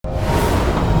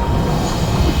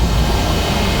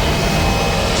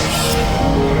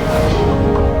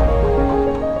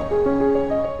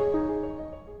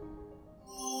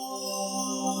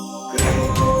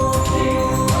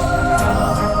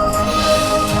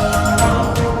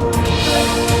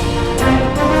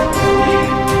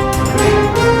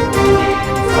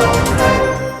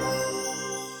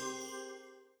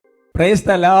Praise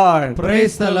the Lord.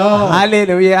 Praise the Lord.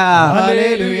 Hallelujah.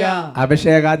 Hallelujah.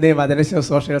 അഭിഷേകാദ്യ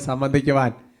വചനശുശ്രൂഷകൾ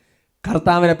സംബന്ധിക്കുവാൻ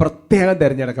കർത്താവിനെ പ്രത്യേകം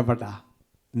തിരഞ്ഞെടുക്കപ്പെട്ട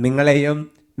നിങ്ങളെയും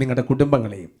നിങ്ങളുടെ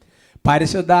കുടുംബങ്ങളെയും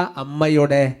പരിശുദ്ധ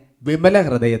അമ്മയുടെ വിമല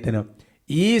ഹൃദയത്തിനും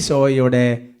ഈശോയുടെ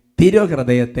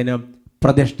തിരുഹൃദയത്തിനും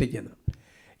പ്രതിഷ്ഠിക്കുന്നു.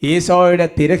 ഈശോയുടെ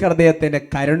തിരുഹൃദയത്തിന്റെ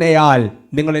കരുണയാൽ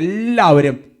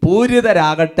നിങ്ങളെല്ലാവരും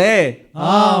പൂരിതരാകട്ടെ.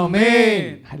 ആമേൻ.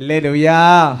 ഹല്ലേലൂയാ.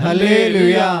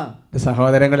 ഹല്ലേലൂയാ.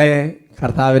 സഹോദരങ്ങളെ,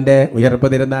 കർത്താവിൻ്റെ ഉയർപ്പ്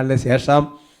തിരുനാളിന് ശേഷം,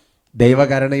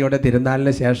 ദൈവകരുണയുടെ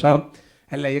തിരുനാളിന് ശേഷം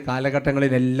അല്ല, ഈ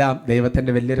കാലഘട്ടങ്ങളിലെല്ലാം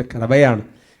ദൈവത്തിൻ്റെ വലിയൊരു കൃപയാണ്.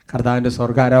 കർത്താവിൻ്റെ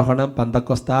സ്വർഗാരോഹണം,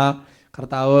 പന്തക്കൊസ്ത,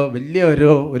 കർത്താവ് വലിയ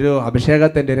ഒരു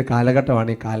അഭിഷേകത്തിൻ്റെ ഒരു കാലഘട്ടമാണ്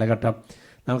ഈ കാലഘട്ടം.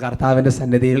 നമുക്ക് കർത്താവിൻ്റെ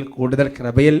സന്നിധിയിൽ കൂടുതൽ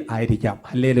കൃപയിൽ ആയിരിക്കാം.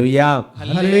 ഹല്ലേലൂയാ.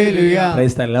 ഹല്ലേലൂയാ.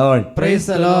 Price the Lord. Praise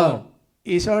the Lord.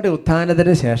 ഈശോയുടെ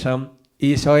ഉത്ഥാനത്തിന് ശേഷം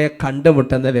ഈശോയെ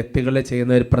കണ്ടുമുട്ടുന്ന വ്യക്തികൾ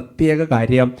ചെയ്യുന്ന ഒരു പ്രത്യേക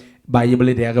കാര്യം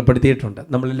ബൈബിളിൽ രേഖപ്പെടുത്തിയിട്ടുണ്ട്.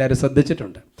 നമ്മളെല്ലാവരും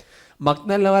ശ്രദ്ധിച്ചിട്ടുണ്ട്.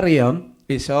 മഗ്ദലമറിയം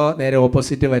ഈശോ നേരെ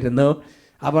ഓപ്പോസിറ്റ് വരുന്നു.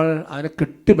 അവൾ അവനെ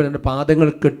കെട്ടിപ്പിടിച്ച്, പാദങ്ങൾ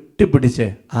കെട്ടിപ്പിടിച്ച്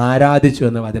ആരാധിച്ചു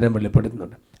എന്ന് വചനം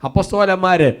വെളിപ്പെടുത്തുന്നുണ്ട്.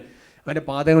 അപ്പോസ്തലന്മാർ അവൻ്റെ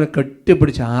പാദങ്ങൾ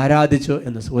കെട്ടിപ്പിടിച്ച് ആരാധിച്ചു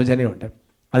എന്ന് സൂചനയുണ്ട്.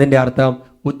 അതിൻ്റെ അർത്ഥം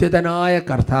ഉദ്ധിതനായ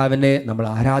കർത്താവിനെ നമ്മൾ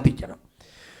ആരാധിക്കണം.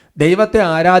 ദൈവത്തെ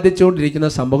ആരാധിച്ചുകൊണ്ടിരിക്കുന്ന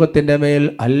സമൂഹത്തിൻ്റെ മേൽ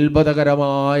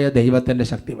അത്ഭുതകരമായ ദൈവത്തിൻ്റെ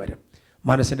ശക്തി വരും.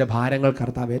 മനസ്സിൻ്റെ ഭാരങ്ങൾ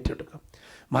കർത്താവ് ഏറ്റെടുക്കും.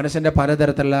 മനസ്സിൻ്റെ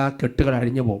പലതരത്തിലുള്ള കെട്ടുകൾ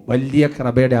അഴിഞ്ഞു പോകും. വലിയ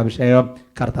കൃപയുടെ അഭിഷേകം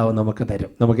കർത്താവ് നമുക്ക്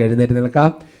തരും. നമുക്ക് എഴുന്നേറ്റ് നിൽക്കാം.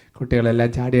 കുട്ടികളെല്ലാം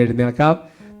ചാടി എഴുന്നേൽക്കാം.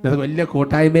 നമുക്ക് വലിയ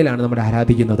കൂട്ടായ്മയിലാണ് നമ്മൾ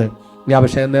ആരാധിക്കുന്നത്. ഈ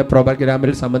അഭിഷേകം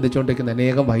പ്രോഗ്രാമിൽ സംബന്ധിച്ചുകൊണ്ടിരിക്കുന്ന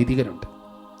അനേകം വൈദികരുണ്ട്,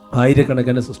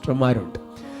 ആയിരക്കണക്കിന് സിസ്റ്റർമാരുണ്ട്.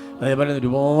 അതേപോലെ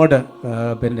ഒരുപാട്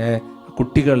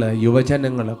കുട്ടികൾ,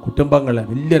 യുവജനങ്ങൾ, കുടുംബങ്ങൾ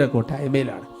വലിയൊരു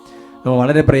കൂട്ടായ്മയിലാണ്.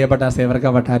 വളരെ പ്രിയപ്പെട്ട സേവർക്ക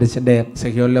വട്ടാരച്ചൻ്റെ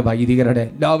സെഹിയോനിലെ വൈദികരുടെ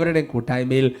എല്ലാവരുടെയും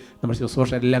കൂട്ടായ്മയിൽ നമ്മൾ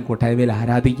ശുശ്രൂഷ എല്ലാം കൂട്ടായ്മയിൽ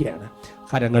ആരാധിക്കുകയാണ്.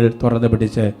 കരങ്ങൾ തുറന്ന്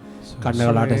പിടിച്ച്,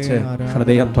 കണ്ണുകൾ അടച്ച്,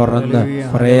 ഹൃദയം തുറന്ന്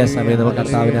കുറേ സമയം നമുക്ക്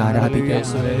കർത്താവിനെ ആരാധിക്കാം.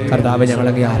 കർത്താവ്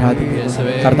ഞങ്ങളങ്ങേ ആരാധിക്കുന്നു.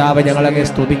 കർത്താവ് ഞങ്ങളങ്ങേ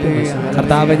സ്തുതിക്കുന്നു.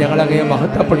 കർത്താവ് ഞങ്ങളങ്ങേ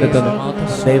മഹത്വപ്പെടുത്തുന്നു.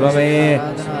 ദൈവമേ,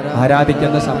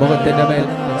 ആരാധിക്കുന്ന സമൂഹത്തിൻ്റെ മേൽ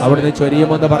അവിടുന്ന്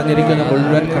ചൊരിയുമെന്ന് പറഞ്ഞിരിക്കുന്ന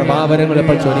മുഴുവൻ കൃപാവരങ്ങൾ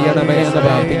ഇപ്പോൾ ചൊരിയണമേ എന്ന്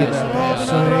പ്രാർത്ഥിക്കുന്നു.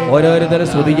 ഓരോരുത്തരും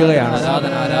സ്തുതിക്കുകയാണ്.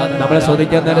 നമ്മളെ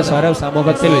സ്തുതിക്കുന്നതിന് സ്വരം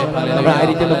സമൂഹത്തിൽ,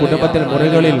 നമ്മളായിരിക്കുന്ന കുടുംബത്തിൽ,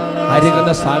 മുറികളിൽ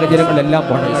ആയിരിക്കുന്ന സാഹചര്യങ്ങളെല്ലാം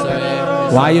പോകട്ടെ.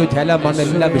 വായു, ജലം,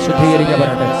 മണ്ണെല്ലാം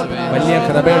വിശുദ്ധീകരിക്കപ്പെടട്ടെ. വലിയ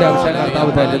കൃപയുടെ അഭിഷേകം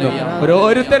കർത്താവ് തരുന്നു.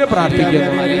 ഓരോരുത്തരും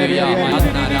പ്രാർത്ഥിക്കുന്നു.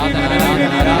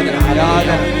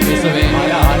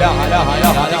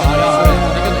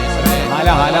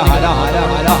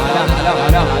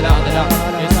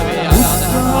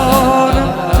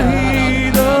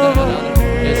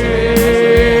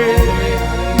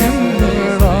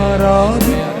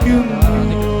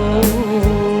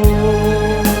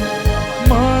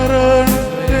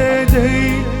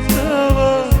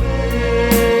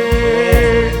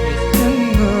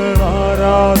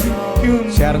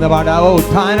 ചേർന്ന് പാടാവോ?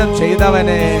 ഉത്ഥാനം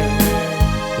ചെയ്തവനെ,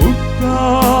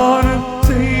 ഉത്ഥാനം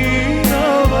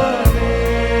ചെയ്തവനെ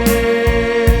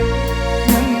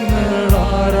ഞങ്ങൾ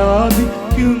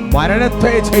ആരാധിക്കുന്നു.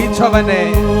 മരണത്തെ ജയിച്ചവനെ,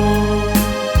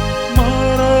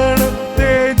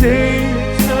 മരണത്തെ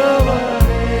ജയിച്ചവനെ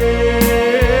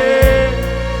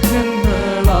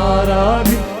ഞങ്ങൾ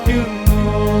ആരാധിക്കുന്നു.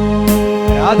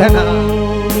 ആരാധന.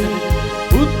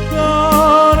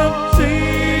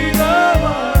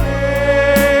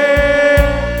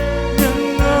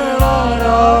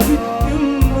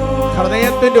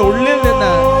 ഹൃദയത്തിന്റെ ഉള്ളിൽ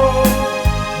നിന്ന്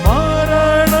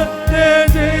മരണത്തെ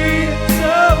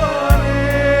ജയിച്ചവനെ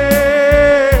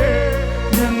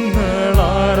ഞങ്ങൾ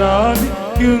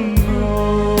ആരാധിക്കുന്നു.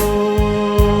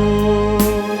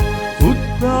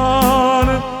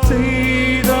 ഉദ്ധാനം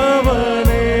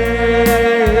ചെയ്തവനെ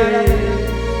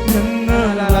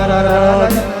ഞങ്ങൾ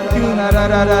ആരാധിക്കുന്നു.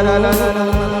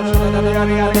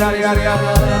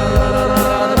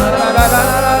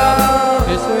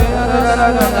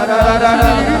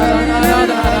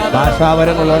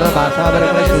 ഭാഷാപരങ്ങളോട്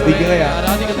ഭാഷാപരങ്ങളെ സ്തുതിക്കുകയാണ്.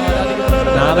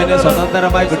 നാവിനെ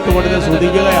സ്വതന്ത്രമായി വിട്ടുകൊടുത്ത്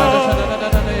സ്തുതിക്കുകയാണ്.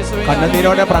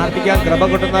 കണ്ണുനീരോടെ പ്രാർത്ഥിക്കാൻ കൃപ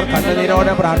കിട്ടുന്നവർ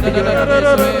കണ്ണുനീരോടെ പ്രാർത്ഥിക്കുകയാണ്.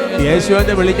 യേശു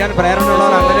എന്ന് വിളിക്കാൻ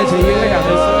പ്രേരണയുള്ളവർ അങ്ങനെ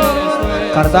ചെയ്യുകയാണ്.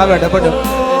 കർത്താവ് ഇടപെടും.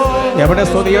 എവിടെ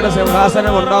സ്തുതിയുടെ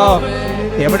സിംഹാസനമുണ്ടോ,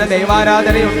 എവിടെ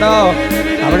ദൈവാരാധനയുണ്ടോ,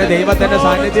 അവിടെ ദൈവത്തിന്റെ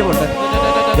സാന്നിധ്യമുണ്ട്.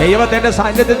 ദൈവത്തിന്റെ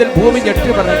സാന്നിധ്യത്തിൽ ഭൂമി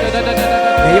ഞെട്ടിപ്പറയും.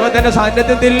 ദൈവത്തിന്റെ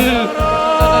സാന്നിധ്യത്തിൽ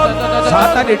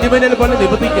സാത്താൻ ഇടിമിന്നൽ പോലെ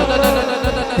നിബന്ധിക്കും.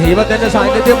 ദൈവത്തിന്റെ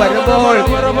സാന്നിധ്യം വരുമ്പോൾ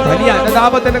വലിയ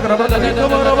അനുതാപത്തിന്റെ കൃപ.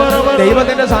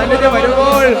 ദൈവത്തിന്റെ സാന്നിധ്യം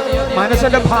വരുമ്പോൾ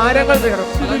മനസ്സിന്റെ ഭാരങ്ങൾ തീരും,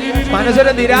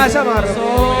 മനസ്സിന്റെ നിരാശ മാറും,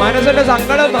 മനസ്സിന്റെ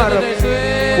സങ്കടം മാറും.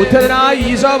 ഉദ്ധതനായ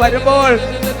ഈശോ വരുമ്പോൾ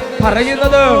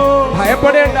പറയുന്നത്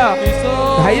ഭയപ്പെടേണ്ട,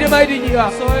 ധൈര്യമായിരിക്കുക,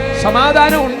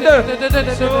 സമാധാനം ഉണ്ട്.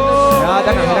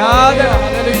 ആരാധന,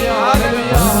 ആരാധന.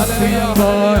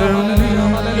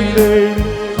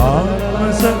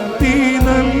 ആത്മശക്തി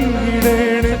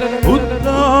നൽകിടേണേ,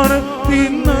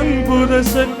 ഉദ്ധാനത്തിൻ അത്ഭുത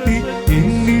ശക്തി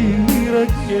എന്നിൽ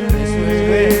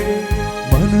നിറയ്ക്കണേ.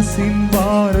 മനസ്സിൻ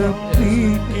ഭാരം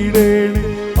നീക്കിടേണേ,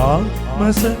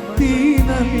 ആത്മശക്തി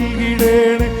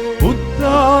നൽകിടേണേ,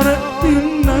 ഉദ്ധാനത്തിൻ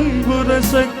അത്ഭുത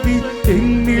ശക്തി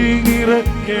എന്നിൽ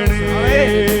നിറയ്ക്കണേ.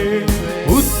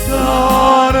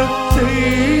 ഉദ്ധാനം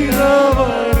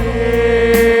ചെയ്തവരെ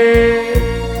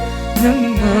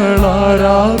ഞങ്ങൾ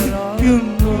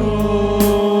ആരാധിക്കുന്നു.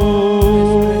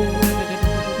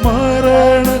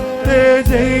 മരണത്തെ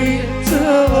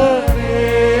ജയിച്ചവരെ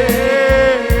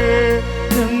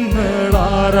ഞങ്ങൾ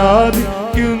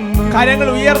ആരാധിക്കുന്നു. കരങ്ങൾ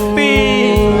ഉയർത്തി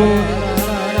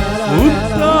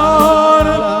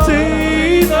ഉദ്ധാനം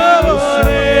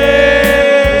ചെയ്തവരെ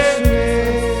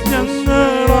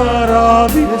ഞങ്ങൾ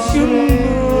ആരാധിക്കുന്നു.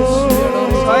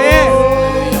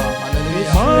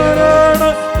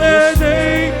 മരണത്തെ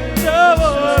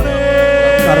ജയിച്ചവരെ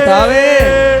കർത്താവേ,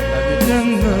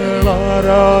 ഞങ്ങൾ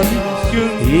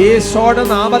ആരാധിക്കുന്നു. ഈശോയുടെ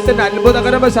നാമത്തിന്റെ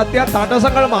അത്ഭുതകരമായ സത്യ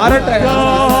തടസ്സങ്ങൾ മാറട്ടെ.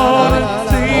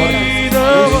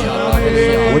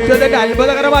 ഉച്ചത്തിന്റെ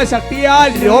അത്ഭുതകരമായ ശക്തിയാൽ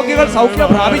രോഗികൾ സൗഖ്യം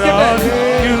പ്രാപിക്കട്ടെ.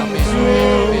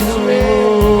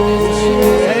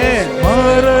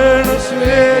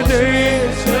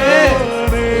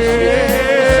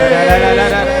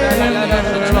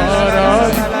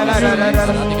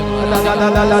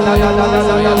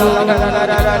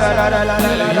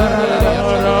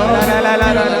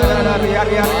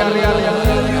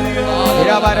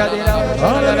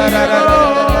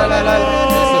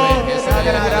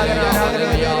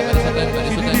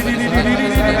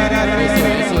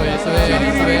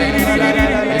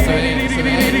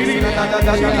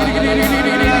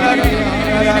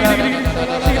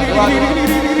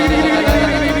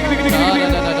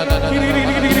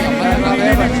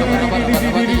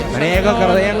 അനേക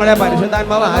ഹൃദയങ്ങളെ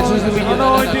പരിശുദ്ധാത്മാവ് ആശ്വസിപ്പിക്കുന്നു.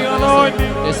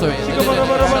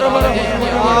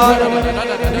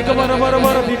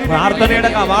 പ്രാർത്ഥനയുടെ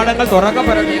കവാടങ്ങൾ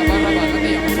തുറക്കപ്പെടട്ടെ.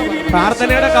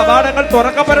 പ്രാർത്ഥനയുടെ കവാടങ്ങൾ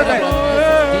തുറക്കപ്പെടട്ടെ.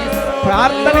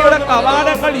 പ്രാർത്ഥനയുടെ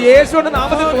കവാടങ്ങൾ യേശുവിന്റെ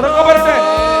നാമത്തിൽ തുറക്കപ്പെടട്ടെ.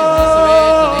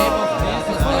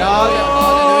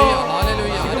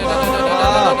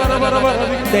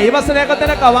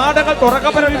 ദൈവസ്നേഹത്തിന്റെ കവാടങ്ങൾ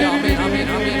തുറക്കപ്പെടട്ടെ.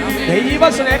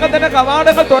 ദൈവസ്നേഹത്തിന്റെ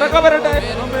കവാടങ്ങൾ തുറക്കപ്പെടട്ടെ.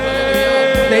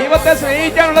 ദൈവത്തെ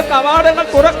സ്നേഹിക്കാനുള്ള കവാടങ്ങൾ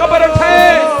തുറക്കപ്പെടട്ടെ.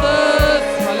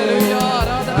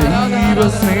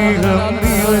 ദൈവസ്നേഹം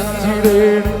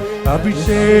നിറച്ചിടേണേ,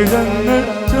 അഭിഷേകങ്ങൾ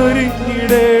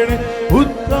ചൊരിഞ്ഞിടേണേ,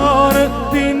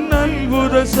 ഉദ്ധാനത്തിൻ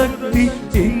അത്ഭുത ശക്തി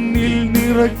എന്നിൽ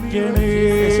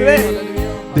നിറയ്ക്കണേ.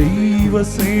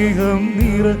 ദൈവസ്നേഹം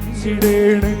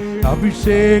നിറച്ചിടേണേ,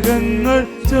 അഭിഷേകങ്ങൾ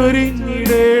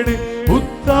ചൊരിഞ്ഞിടേണേ,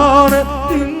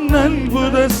 ഉദ്ധാനത്തിൻ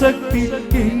അത്ഭുത ശക്തി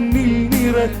എന്നിൽ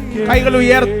നിറയ്ക്കണേ. കൈകൾ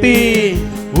ഉയർത്തി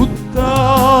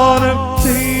ഉദ്ധാനം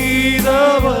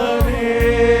ചെയ്തവരെ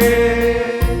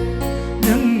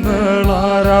ഞങ്ങൾ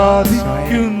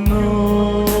ആരാധിക്കുന്നു.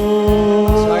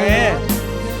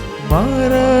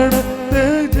 മരണത്തെ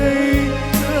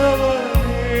ജയിച്ചവരെ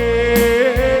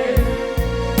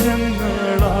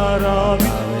ഞങ്ങൾ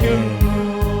ആരാധിക്കുന്നു.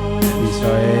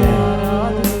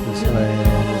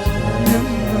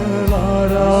 ഞങ്ങൾ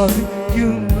ആരാധിക്കുന്നു.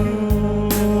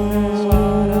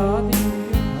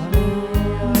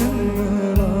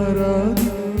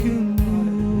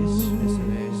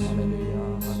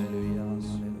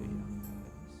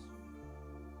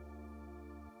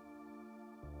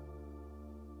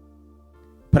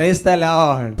 Praise the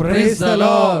Lord. Praise the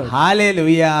Lord.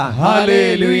 Hallelujah.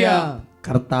 Hallelujah.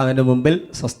 കർത്താവിന്റെ മുമ്പിൽ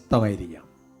സ്വസ്ഥമായിരിക്കാം.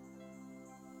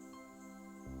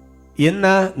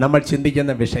 ഇന്ന് നമ്മൾ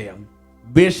ചിന്തിക്കുന്ന വിഷയം,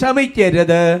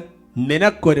 വിഷമിക്കരുത്,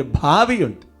 നിനക്കൊരു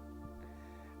ഭാവിയുണ്ട്.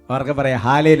 അവർക്ക് പറയാം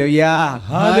ഹല്ലേലൂയ.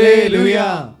 ഹല്ലേലൂയ.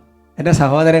 എൻ്റെ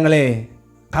സഹോദരങ്ങളെ,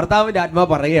 കർത്താവിൻ്റെ ആത്മാവ്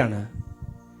പറയുകയാണ്,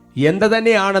 എന്ത്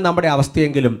തന്നെയാണ് നമ്മുടെ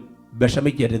അവസ്ഥയെങ്കിലും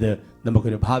വിഷമിക്കരുത്,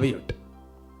 നമുക്കൊരു ഭാവിയുണ്ട്.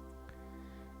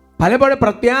 പലപ്പോഴും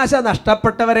പ്രത്യാശ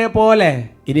നഷ്ടപ്പെട്ടവരെ പോലെ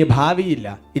ഇനി ഭാവിയില്ല,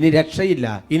 ഇനി രക്ഷയില്ല,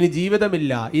 ഇനി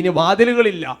ജീവിതമില്ല, ഇനി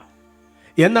വാതിലുകളില്ല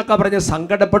എന്നൊക്കെ പറഞ്ഞ്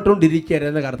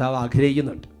സങ്കടപ്പെട്ടുകൊണ്ടിരിക്കരുതെന്ന് കർത്താവ്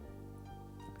ആഗ്രഹിക്കുന്നുണ്ട്.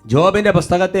 ജോബിൻ്റെ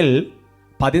പുസ്തകത്തിൽ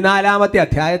 14-ാമത്തെ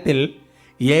അധ്യായത്തിൽ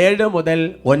 7 മുതൽ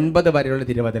 9 വരെയുള്ള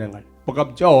തിരുവചനങ്ങൾ. Book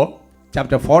of Job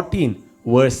chapter 14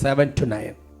 verse 7 to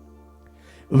 9.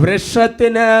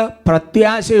 വൃക്ഷത്തിന്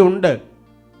പ്രത്യാശയുണ്ട്,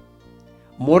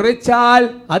 മുറിച്ചാൽ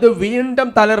അത് വീണ്ടും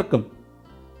തളിർക്കും,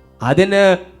 അതിന്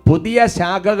പുതിയ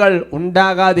ശാഖകൾ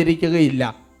ഉണ്ടാകാതിരിക്കുകയില്ല.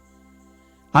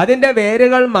 അതിൻ്റെ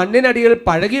വേരുകൾ മണ്ണിനടിയിൽ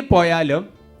പഴകിപ്പോയാലും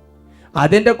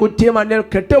അതിൻ്റെ കുറ്റി മണ്ണിൽ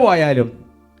കെട്ടുപോയാലും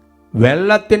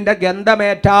വെള്ളത്തിൻ്റെ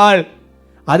ഗന്ധമേറ്റാൽ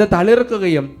അത്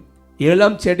തളിർക്കുകയും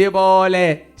ഇളം ചെടി പോലെ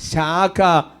ശാഖ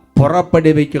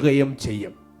പുറപ്പെടുവിക്കുകയും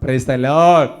ചെയ്യും. Praise the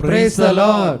Lord. Praise the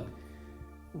Lord.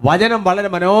 വചനം വളരെ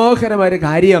മനോഹരമായ ഒരു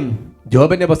കാര്യം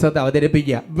ജോബിന്റെ പുസ്തകത്തെ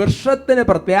അവതരിപ്പിക്കുക. വൃക്ഷത്തിന്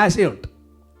പ്രത്യാശയുണ്ട്.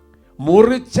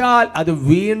 മുറിച്ചാൽ അത്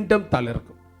വീണ്ടും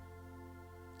തളിർക്കും,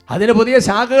 അതിന് പുതിയ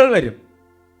ശാഖകൾ വരും.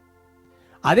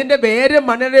 അതിൻ്റെ വേര്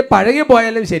മണ്ണിൽ പഴകി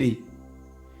പോയാലും ശരി,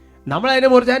 നമ്മളതിനെ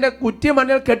മുറിച്ച് അതിൻ്റെ കുറ്റി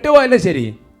മണ്ണിൽ കെട്ടുപോയാലും ശരി,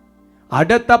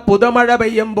 അടുത്ത പുതുമഴ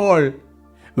പെയ്യുമ്പോൾ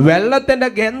വെള്ളത്തിൻ്റെ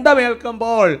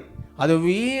ഗന്ധമേൽക്കുമ്പോൾ അത്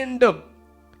വീണ്ടും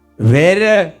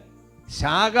വേര്,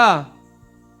 ശാഖ,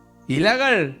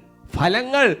 ഇലകൾ,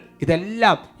 ഫലങ്ങൾ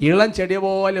ഇതെല്ലാം ഇളം ചെടി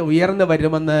പോലെ ഉയർന്നു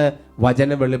വരുമെന്ന്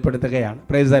വചനം വെളിപ്പെടുത്തുകയാണ്.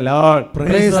 Praise the Lord.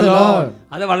 Praise the Lord.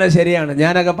 അത് വളരെ ശരിയാണ്.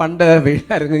 ഞാനൊക്കെ പണ്ട്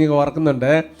വീട്ടിലിറങ്ങി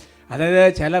ഓർക്കുന്നുണ്ട്. അതായത്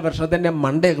ചില വൃക്ഷത്തിൻ്റെ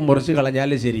മണ്ടയൊക്കെ മുറിച്ച്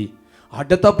കളഞ്ഞാലും ശരി,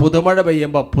 അടുത്ത പുതുമഴ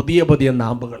പെയ്യുമ്പോൾ പുതിയ പുതിയ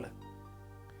നാമ്പുകൾ.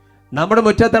 നമ്മുടെ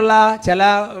മുറ്റത്തുള്ള ചില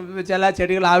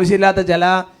ചെടികൾ, ആവശ്യമില്ലാത്ത ചില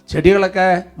ചെടികളൊക്കെ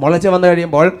മുളച്ച് വന്നു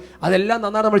കഴിയുമ്പോൾ അതെല്ലാം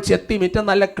നന്നായി നമ്മൾ ചെത്തി മുറ്റം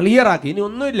നല്ല ക്ലിയർ ആക്കി, ഇനി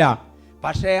ഒന്നുമില്ല.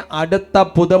 പക്ഷേ അടുത്ത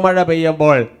പുതുമഴ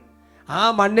പെയ്യുമ്പോൾ ആ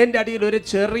മണ്ണിൻ്റെ അടിയിൽ ഒരു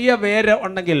ചെറിയ വേര്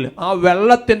ഉണ്ടെങ്കിൽ ആ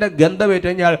വെള്ളത്തിൻ്റെ ഗന്ധമേറ്റ്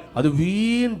കഴിഞ്ഞാൽ അത്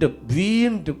വീണ്ടും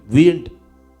വീണ്ടും വീണ്ടും.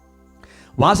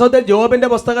 വാസ്തവത്തിൽ ജോബിൻ്റെ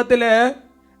പുസ്തകത്തിൽ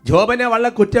ജോബിനെ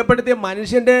വളരെ കുറ്റപ്പെടുത്തിയ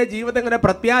മനുഷ്യൻ്റെ ജീവിതം ഇങ്ങനെ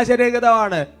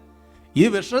പ്രത്യാശരഹിതമാണ്, ഈ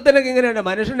വൃക്ഷത്തിനൊക്കെ ഇങ്ങനെയാണ്,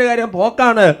 മനുഷ്യൻ്റെ കാര്യം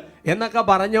പോക്കാണ് എന്നൊക്കെ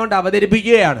പറഞ്ഞുകൊണ്ട്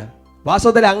അവതരിപ്പിക്കുകയാണ്.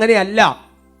 വാസ്തവത്തിൽ അങ്ങനെയല്ല.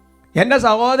 എൻ്റെ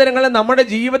സഹോദരങ്ങളെ, നമ്മുടെ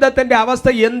ജീവിതത്തിൻ്റെ അവസ്ഥ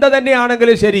എന്ത്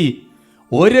തന്നെയാണെങ്കിലും ശരി,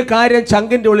 ഒരു കാര്യം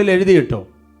ചങ്കിൻ്റെ ഉള്ളിൽ എഴുതിയിട്ടു.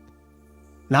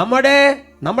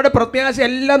 നമ്മുടെ പ്രത്യാശ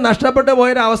എല്ലാം നഷ്ടപ്പെട്ടു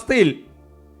പോയൊരവസ്ഥയിൽ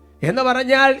എന്ന്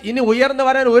പറഞ്ഞാൽ ഇനി ഉയർന്നു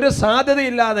വരാൻ ഒരു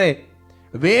സാധ്യതയില്ലാതെ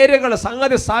വേരുകൾ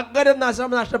സംഗതി സകല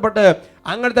നഷ്ടപ്പെട്ട്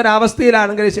അങ്ങനത്തെ ഒരു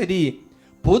അവസ്ഥയിലാണെങ്കിൽ ശരി,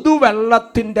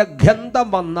 പുതുവെള്ളത്തിൻ്റെ ഗന്ധം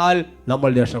വന്നാൽ നമ്മൾ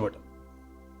രക്ഷപ്പെടും.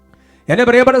 എൻ്റെ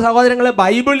പ്രിയപ്പെട്ട സഹോദരങ്ങളെ,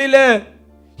 ബൈബിളിൽ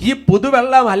ഈ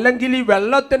പുതുവെള്ളം അല്ലെങ്കിൽ ഈ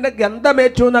വെള്ളത്തിൻ്റെ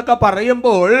ഗന്ധമേറ്റു എന്നൊക്കെ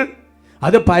പറയുമ്പോൾ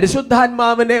അത്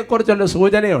പരിശുദ്ധാത്മാവിനെ കുറിച്ചൊരു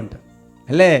സൂചനയുണ്ട്,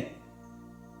 അല്ലേ?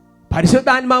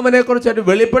 പരിശുദ്ധാത്മാവിനെ കുറിച്ചൊരു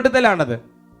വെളിപ്പെടുത്തലാണത്.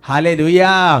 Hallelujah,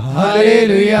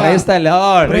 hallelujah. Price the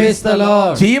Lord. Praise the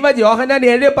Lord. യോഹന്നാൻ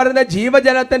 7 പറയുന്ന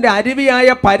ജീവജലത്തിന്റെ അരുവിയായ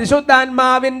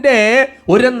പരിശുദ്ധാത്മാവിന്റെ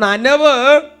ഒരു നനവ്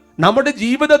നമ്മുടെ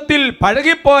ജീവിതത്തിൽ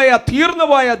പഴകിപ്പോയ,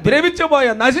 തീർന്നുപോയ, ദ്രവിച്ചുപോയ,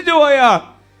 നശിച്ചുപോയ,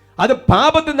 അത്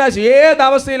പാപത്തിൽ നശിച്ച് ഏത്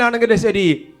അവസ്ഥയിലാണെങ്കിലും ശരി,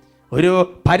 ഒരു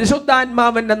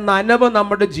പരിശുദ്ധാത്മാവിന്റെ നനവ്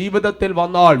നമ്മുടെ ജീവിതത്തിൽ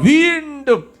വന്നാൽ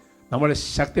വീണ്ടും നമ്മൾ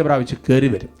ശക്തി പ്രാപിച്ച് കയറി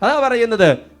വരും. അതാ പറയുന്നത്,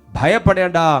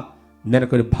 ഭയപ്പെടേണ്ട,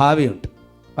 നിനക്കൊരു ഭാവിയുണ്ട്.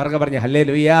 പറഞ്ഞ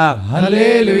ഹല്ലേലൂയ,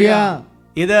 ഹല്ലേലൂയ.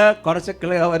 ഇത് കുറച്ച്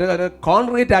ഒരു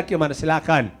കോൺക്രീറ്റ് ആക്കി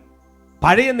മനസ്സിലാക്കാൻ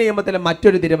പഴയ നിയമത്തിലെ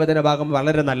മറ്റൊരു തിരുവചന ഭാഗം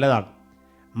വളരെ നല്ലതാണ്.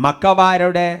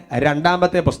 മക്കവാരുടെ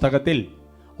 2-ാമത്തെ പുസ്തകത്തിൽ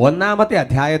 1-ാമത്തെ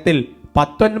അധ്യായത്തിൽ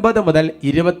 19 മുതൽ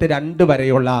 22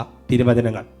 വരെയുള്ള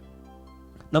തിരുവചനങ്ങൾ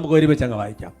നമുക്ക് ഒരുമിച്ച് അങ്ങ്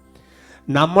വായിക്കാം.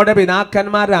 നമ്മുടെ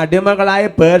പിതാക്കന്മാർ അടിമകളായ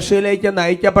പേർഷ്യയിലേക്ക്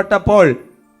നയിക്കപ്പെട്ടപ്പോൾ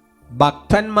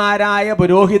ഭക്തന്മാരായ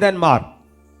പുരോഹിതന്മാർ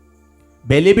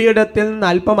ബലിപീഠത്തിൽ നിന്ന്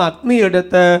അല്പം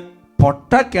അഗ്നിയെടുത്ത്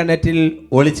പൊട്ടക്കിണറ്റിൽ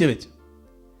ഒളിച്ചു വെച്ചു.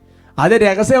 അത്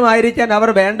രഹസ്യമായിരിക്കാൻ അവർ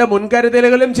വേണ്ട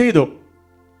മുൻകരുതലുകളും ചെയ്തു.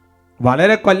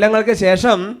 വളരെ കൊല്ലങ്ങൾക്ക്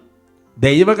ശേഷം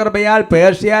ദൈവകൃപയാൽ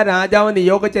പേർഷ്യ രാജാവ്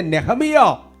നിയോഗിച്ച നെഹമിയ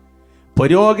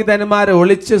പുരോഹിതന്മാരെ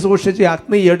ഒളിച്ചു സൂക്ഷിച്ച്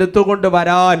അഗ്നി എടുത്തുകൊണ്ട്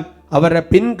വരാൻ അവരുടെ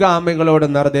പിൻഗാമികളോട്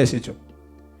നിർദ്ദേശിച്ചു.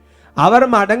 അവർ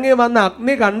മടങ്ങി വന്ന്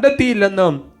അഗ്നി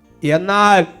കണ്ടെത്തിയില്ലെന്നും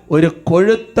എന്നാൽ ഒരു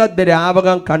കൊഴുത്ത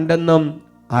ദ്രാവകം കണ്ടെന്നും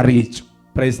അറിയിച്ചു.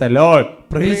 Price the Lord.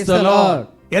 Praise the Lord.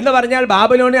 എന്ന് പറഞ്ഞാൽ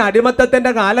ബാബിലോണിയ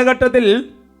അടിമത്തത്തിന്റെ കാലഘട്ടത്തിൽ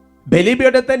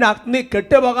ബലിപീഠത്തിന്റെ അഗ്നി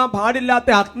കെട്ടുപോകാൻ പാടില്ലാത്ത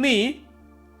അഗ്നി,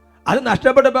 അത്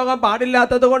നഷ്ടപ്പെട്ടു പോകാൻ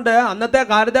പാടില്ലാത്തത് കൊണ്ട് അന്നത്തെ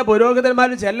കാലത്തെ പുരോഹിതന്മാർ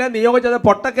ചെല്ലാൻ നിയോഗിച്ചത്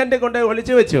പൊട്ടക്കിണറ്റിൽ കൊണ്ട്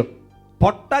ഒളിച്ചു വെച്ചു.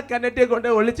 പൊട്ടക്കിണറ്റിൽ കൊണ്ട്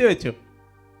ഒളിച്ചു വെച്ചു.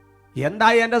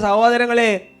 എന്തായി എൻ്റെ സഹോദരങ്ങളെ,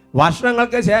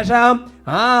 വർഷങ്ങൾക്ക് ശേഷം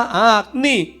ആ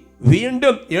അഗ്നി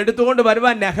വീണ്ടും എടുത്തുകൊണ്ട്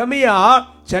വരുവാൻ നെഹമിയ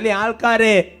ചില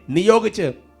ആൾക്കാരെ നിയോഗിച്ച്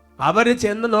അവർ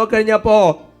ചെന്ന് നോക്കിക്കഴിഞ്ഞപ്പോ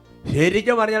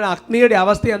ശരിക്കും പറഞ്ഞാൽ അഗ്നിയുടെ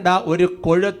അവസ്ഥ എന്താ? ഒരു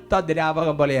കൊഴുത്ത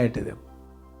ദ്രാവകം പോലെയായിട്ടിത്.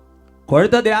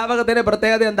 കൊഴുത്ത ദ്രാവകത്തിന്റെ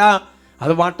പ്രത്യേകത എന്താ?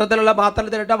 അത് വട്ടത്തിലുള്ള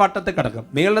പാത്രത്തിലിട്ട വട്ടത്തിൽ കിടക്കും,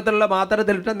 നീളത്തിലുള്ള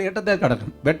പാത്രത്തിലിട്ട നീട്ടത്തിൽ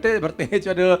കിടക്കും. പ്രത്യേകിച്ച്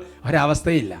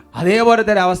ഒരവസ്ഥയില്ല.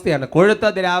 അതേപോലത്തെ ഒരു അവസ്ഥയാണ് കൊഴുത്ത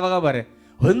ദ്രാവകം വരെ.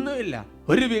 ഒന്നുമില്ല,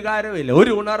 ഒരു വികാരവുമില്ല,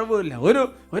 ഒരു ഉണർവുമില്ല,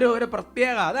 ഒരു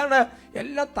പ്രത്യേക, അതാണ്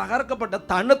എല്ലാം തകർക്കപ്പെട്ട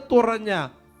തണുത്തുറഞ്ഞ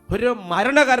ഒരു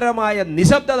മരണകരമായ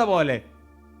നിശബ്ദത പോലെ.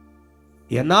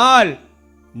 എന്നാൽ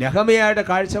നെഹമിയയുടെ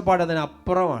കാഴ്ചപ്പാട്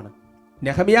അതിനപ്പുറമാണ്.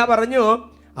 നെഹമിയ പറഞ്ഞു,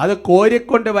 അത്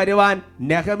കോരിക്കൊണ്ട് വരുവാൻ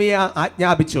നെഹമിയ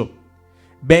ആജ്ഞാപിച്ചു.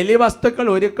 ബലിവസ്തുക്കൾ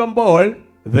ഒരുക്കുമ്പോൾ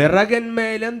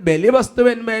വിറകന്മേലും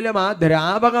ബലിവസ്തുവിന്മേലും ആ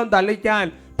ദ്രാവകം തളിക്കാൻ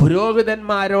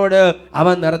പുരോഹിതന്മാരോട്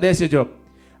അവൻ നിർദ്ദേശിച്ചു.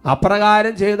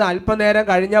 അപ്രകാരം ചെയ്ത് അല്പനേരം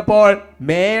കഴിഞ്ഞപ്പോൾ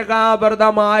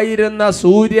മേഘാവൃതമായിരുന്ന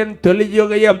സൂര്യൻ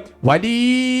തെളിയുകയും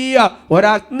വലിയ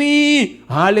ഒരഗ്നി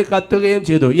ആളി കത്തുകയും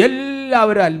ചെയ്തു.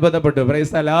 എല്ലാവരും അത്ഭുതപ്പെട്ടു.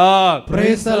 Price the Lord.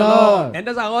 Praise the Lord.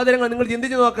 എന്റെ സഹോദരങ്ങൾ, നിങ്ങൾ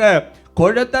ചിന്തിച്ചു നോക്ക്.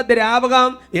 കൊഴുത്ത ദ്രാവകം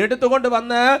എടുത്തുകൊണ്ട്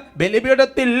വന്ന്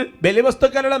ബലിപീഠത്തിൽ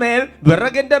ബലിവസ്തുക്കളുടെ മേൽ,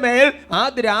 വിറകിന്റെ മേൽ ആ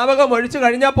ദ്രാവകം ഒഴിച്ചു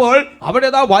കഴിഞ്ഞപ്പോൾ അവിടെ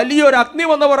വലിയൊരു അഗ്നി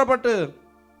വന്ന് പുറപ്പെട്ടു.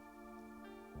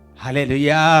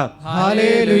 Hallelujah,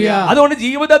 hallelujah. അതുകൊണ്ട്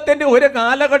ജീവിതത്തിന്റെ ഒരു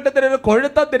കാലഘട്ടത്തിൽ ഒരു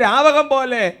കൊഴുത്ത ദ്രാവകം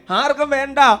പോലെ ആർക്കും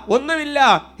വേണ്ട, ഒന്നുമില്ല,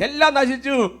 എല്ലാം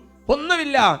നശിച്ചു,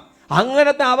 ഒന്നുമില്ല.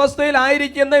 അങ്ങനത്തെ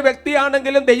അവസ്ഥയിലായിരിക്കുന്ന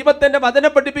വ്യക്തിയാണെങ്കിലും ദൈവത്തിന്റെ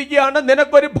വചനം പഠിപ്പിക്കുകയാണ്,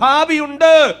 നിനക്കൊരു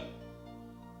ഭാവിയുണ്ട്.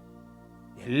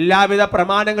 എല്ലാവിധ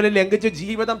പ്രമാണങ്ങളിൽ ലംഘിച്ച്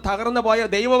ജീവിതം തകർന്നു പോയ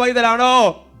ദൈവവൈതലാണോ?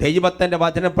 ദൈവത്തിന്റെ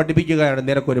വചനം പഠിപ്പിക്കുകയാണ്,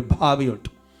 നിനക്കൊരു ഭാവിയുണ്ട്.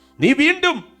 നീ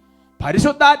വീണ്ടും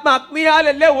പരിശുദ്ധാത്മ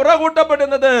അഗ്നിയാലല്ലേ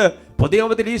ഉറകൂട്ടപ്പെടുന്നത്. പുതിയ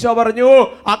നിയമത്തിൽ ഈശോ പറഞ്ഞു,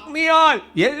 അഗ്നിയാൽ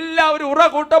എല്ലാവരും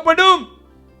ഉറകൂട്ടപ്പെടും.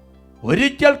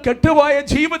 ഒരിക്കൽ കെട്ടുപോയ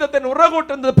ജീവിതത്തിന്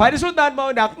ഉറകൂട്ടുന്നത്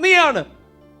പരിശുദ്ധാത്മാവിന്റെ അഗ്നിയാണ്.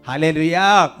 Hallelujah,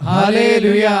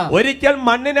 hallelujah. ഒരിക്കൽ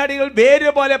മണ്ണിനടികൾ വേര്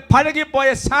പോലെ പഴകിപ്പോയ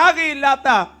ശാഖയില്ലാത്ത,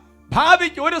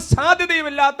 ഭാവിക്ക് ഒരു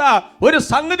സാധ്യതയുമില്ലാത്ത ഒരു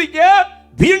സംഗതിക്ക്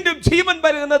വീണ്ടും ജീവൻ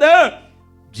പകരുന്നത്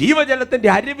ജീവജലത്തിന്റെ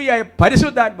അരുവിയായ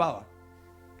പരിശുദ്ധാത്മാവാണ്.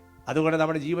 അതുകൊണ്ട്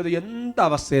നമ്മുടെ ജീവിതം എന്ത്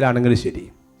അവസ്ഥയിലാണെങ്കിലും ശരി,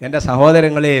 എൻ്റെ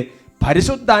സഹോദരങ്ങളെ,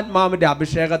 പരിശുദ്ധാത്മാവിൻ്റെ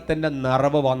അഭിഷേകത്തിൻ്റെ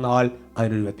നിറവ് വന്നാൽ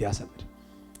അതിനൊരു വ്യത്യാസം വരും.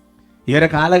 ഈ ഒരു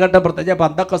കാലഘട്ടം, പ്രത്യേകിച്ച്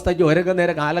പെന്തക്കോസ്തയ്ക്ക്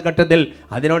ഒരുങ്ങുന്ന കാലഘട്ടത്തിൽ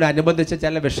അതിനോടനുബന്ധിച്ച്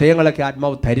ചില വിഷയങ്ങളൊക്കെ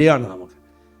ആത്മാവ് തരികയാണ് നമുക്ക്.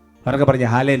 അവർക്ക് പറഞ്ഞു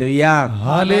ഹല്ലേലൂയ,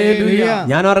 ഹല്ലേലൂയ.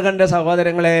 ഞാൻ ഓർക്കണ്ട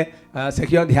സഹോദരങ്ങളെ,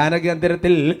 സഖ്യോൻ ധ്യാന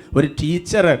കേന്ദ്രത്തിൽ ഒരു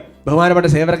ടീച്ചർ ബഹുമാനപ്പെട്ട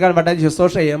സേവകർ വട്ടം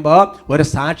ശുശ്രൂഷ ചെയ്യുമ്പോൾ ഒരു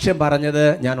സാക്ഷ്യം പറഞ്ഞത്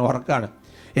ഞാൻ ഓർക്കാണ്.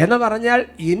 എന്ന് പറഞ്ഞാൽ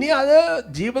ഇനി അത്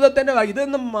ജീവിതത്തിൻ്റെ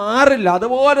ഇതൊന്നും മാറില്ല,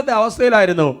 അതുപോലത്തെ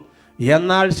അവസ്ഥയിലായിരുന്നു.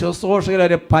 എന്നാൽ ശുശ്രൂഷയിൽ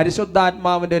ഒരു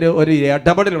പരിശുദ്ധാത്മാവിൻ്റെ ഒരു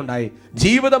ഇടപെടലുണ്ടായി,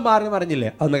 ജീവിതം മാറി പറഞ്ഞില്ലേ?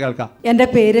 അതൊന്ന് കേൾക്കാം. എൻ്റെ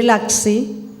പേര് ലക്സി.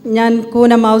 ഞാൻ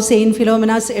കൂനമാവ് സെയിൻറ്റ്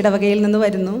ഫിലോമിനാസ് ഇടവകയിൽ നിന്ന്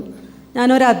വരുന്നു.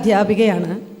 ഞാനൊരു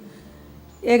അധ്യാപികയാണ്.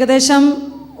 ഏകദേശം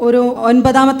ഒരു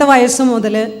 9ാമത്തെ വയസ്സ്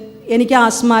മുതൽ എനിക്ക്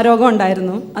ആസ്മാരോഗം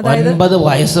ഉണ്ടായിരുന്നു. അതായത് 9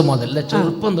 വയസ്സ് മുതൽ,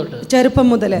 ചെറുപ്പം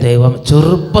മുതൽ, ദൈവം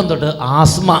ചെറുപ്പം തൊട്ട്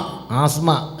ആസ്മ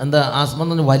എന്താ ആസ്മ എന്ന്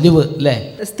പറഞ്ഞാൽ വലിവ് അല്ലേ,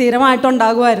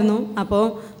 സ്ഥിരമായിട്ടുണ്ടാകുമായിരുന്നു. അപ്പോൾ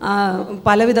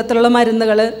പല വിധത്തിലുള്ള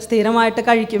മരുന്നുകൾ സ്ഥിരമായിട്ട്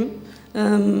കഴിക്കും.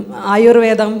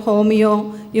 ആയുർവേദം, ഹോമിയോ,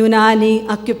 യുനാനി,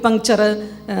 അക്യുപങ്ക്ചർ,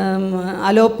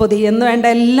 അലോപ്പതി എന്ന് വേണ്ട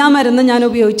എല്ലാ മരുന്നും ഞാൻ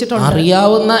ഉപയോഗിച്ചിട്ടുണ്ട്.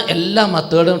 അറിയാവുന്ന എല്ലാ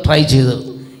മെത്തേഡും ട്രൈ ചെയ്ത്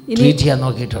ട്രീറ്റ് ചെയ്യാൻ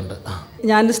നോക്കിയിട്ടുണ്ട്.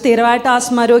 ഞാൻ സ്ഥിരമായിട്ട്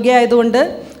ആസ്മാരോഗ്യമായതുകൊണ്ട്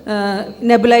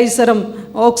നെബുലൈസറും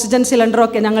ഓക്സിജൻ സിലിണ്ടറും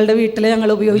ഒക്കെ ഞങ്ങളുടെ വീട്ടിൽ ഞങ്ങൾ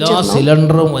ഉപയോഗിച്ചിരുന്നു.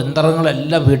 സിലിണ്ടറും യന്ത്രങ്ങളും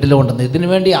എല്ലാം വീട്ടിൽ കൊണ്ടുവന്ന് ഇതിനു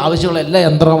വേണ്ടി ആവശ്യമുള്ള എല്ലാ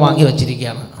യന്ത്രവും വാങ്ങി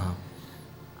വെച്ചിരിക്കുകയാണ്.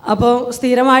 അപ്പോൾ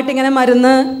സ്ഥിരമായിട്ട് ഇങ്ങനെ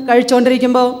മരുന്ന്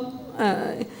കഴിച്ചുകൊണ്ടിരിക്കുമ്പോൾ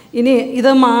ഇനി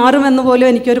ഇത് മാറുമെന്ന് പോലും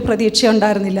എനിക്കൊരു പ്രതീക്ഷ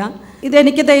ഉണ്ടായിരുന്നില്ല.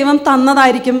 ഇതെനിക്ക് ദൈവം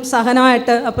തന്നതായിരിക്കും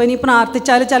സഹനമായിട്ട്. അപ്പോൾ ഇനി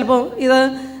പ്രാർത്ഥിച്ചാൽ ചിലപ്പോൾ ഇത്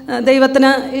ദൈവത്തിന്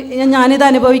ഞാനിത്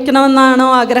അനുഭവിക്കണമെന്നാണോ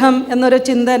ആഗ്രഹം എന്നൊരു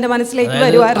ചിന്ത എൻ്റെ മനസ്സിലേക്ക്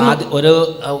വരുമായിരുന്നു. ഒരു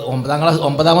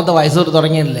 9ാമത്തെ വയസ്സ് തൊട്ട്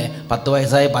തുടങ്ങിയല്ലേ, 10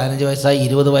 വയസ്സായി, 15 വയസ്സായി,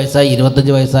 20 വയസ്സായി,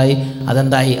 25 വയസ്സായി.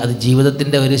 അതെന്തായി? അത്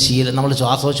ജീവിതത്തിൻ്റെ ഒരു ശീലം. നമ്മൾ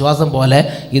ശ്വാസോച്ഛ്വാസം പോലെ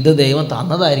ഇത് ദൈവം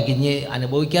തന്നതായിരിക്കും, ഇനി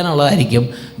അനുഭവിക്കാനുള്ളതായിരിക്കും.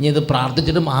 ഇനി ഇത്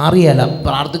പ്രാർത്ഥിച്ചിട്ട് മാറിയല്ല,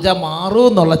 പ്രാർത്ഥിച്ചാൽ മാറും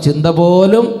എന്നുള്ള ചിന്ത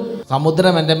പോലും.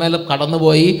 സമുദ്രം എൻ്റെ മേൽ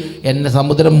കടന്നുപോയി, എന്നെ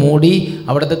സമുദ്രം മൂടി,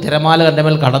 അവിടുത്തെ തിരമാല എൻ്റെ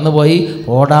മേൽ കടന്നുപോയി,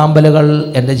 ഓടാമ്പലുകൾ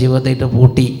എൻ്റെ ജീവിതത്തെ ഇട്ട്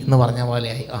പൂട്ടി എന്ന് പറഞ്ഞ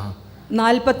പോലെയായി.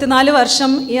 44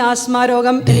 വർഷം ഈ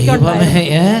ആസ്മാരോഗം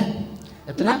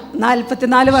എത്ര?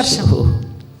 44 വർഷം.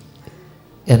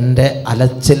 എൻ്റെ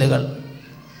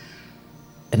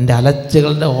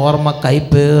അലച്ചിലുകളുടെ ഓർമ്മ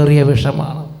കൈപ്പേറിയ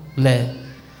വിഷമാണ് അല്ലേ?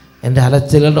 എൻ്റെ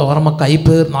അലച്ചിലുകളുടെ ഓർമ്മ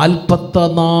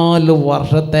 44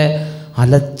 വർഷത്തെ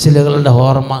അലച്ചിലുകളുടെ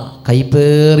ഓർമ്മ,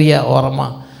 കൈപ്പേറിയ ഓർമ്മ.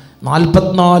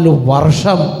 44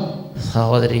 വർഷം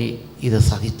സഹോദരി ഇത്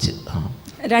സഹിച്ച്.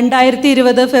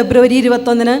 2020 ഫെബ്രുവരി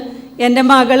 21 എൻ്റെ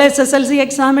മകൾ SSLC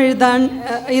എക്സാം എഴുതാൻ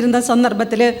ഇരുന്ന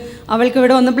സന്ദർഭത്തിൽ അവൾക്ക്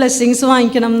ഇവിടെ വന്ന് ബ്ലെസ്സിങ്സ്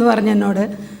വാങ്ങിക്കണം എന്ന് പറഞ്ഞു എന്നോട്.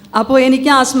 അപ്പോൾ എനിക്ക്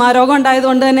ആസ്മാരോഗം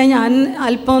ഉണ്ടായതുകൊണ്ട് തന്നെ ഞാൻ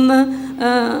അല്പം ഒന്ന്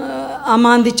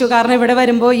അമാന്തിച്ചു. കാരണം ഇവിടെ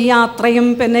വരുമ്പോൾ ഈ യാത്രയും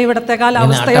പിന്നെ ഇവിടുത്തെ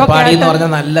കാലാവസ്ഥയൊക്കെ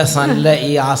നല്ല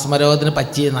ഈ ആസ്മരോഗത്തിന്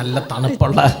പറ്റിയ നല്ല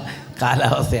തണുപ്പുള്ള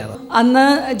കാലാവസ്ഥയാണ്. അന്ന്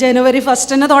ജനുവരി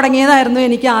 1 തുടങ്ങിയതായിരുന്നു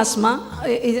എനിക്ക് ആസ്മ.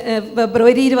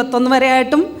 ഫെബ്രുവരി 21 വരെ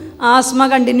ആയിട്ടും ആസ്മ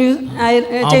കണ്ടിന്യൂ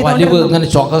ഇങ്ങനെ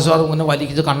ചോക്കസ്വാദം ഇങ്ങനെ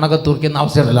വലിച്ച് കണ്ണൊക്കെ തുറക്കുന്ന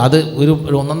അവസ്ഥയുണ്ടല്ലോ, അത് ഒരു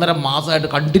 1.5 മാസമായിട്ട്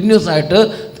കണ്ടിന്യൂസ് ആയിട്ട്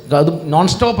അത് നോൺ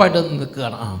സ്റ്റോപ്പായിട്ട്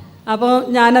നിൽക്കുകയാണ്. അപ്പോൾ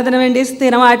ഞാനതിനു വേണ്ടി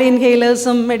സ്ഥിരമായിട്ട്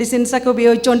ഇൻഹെയിലേഴ്സും മെഡിസിൻസൊക്കെ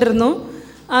ഉപയോഗിച്ചുകൊണ്ടിരുന്നു.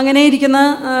 അങ്ങനെ ഇരിക്കുന്ന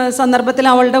സന്ദർഭത്തിൽ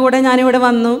അവളുടെ കൂടെ ഞാനിവിടെ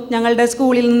വന്നു. ഞങ്ങളുടെ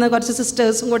സ്കൂളിൽ നിന്ന് കുറച്ച്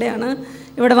സിസ്റ്റേഴ്സും കൂടെയാണ്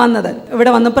ഇവിടെ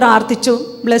വന്ന് പ്രാർത്ഥിച്ചു,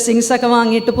 ബ്ലെസ്സിങ്സ് ഒക്കെ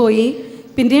വാങ്ങിയിട്ട് പോയി.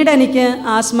 പിന്നീട് എനിക്ക്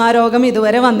ആസ്മാരോഗം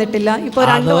ഇതുവരെ വന്നിട്ടില്ല. ഇപ്പോൾ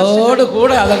 2 വർഷം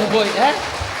കൂടെ അതങ്ങ് പോയി.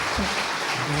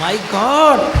 മൈ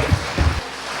ഗോഡ്,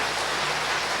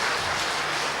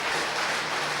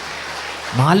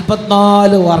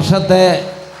 44 വർഷത്തെ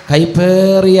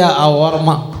കൈപ്പേറിയ ആ ഓർമ്മ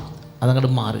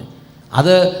അതങ്ങോട്ട് മാറി.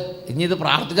 അത് ഇനി ഇത്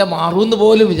പ്രാർത്ഥിച്ചാൽ മാറുമെന്ന്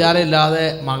പോലും വിചാരമില്ലാതെ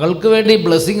മകൾക്ക് വേണ്ടി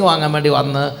ബ്ലെസ്സിങ് വാങ്ങാൻ വേണ്ടി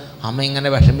വന്ന് അമ്മ ഇങ്ങനെ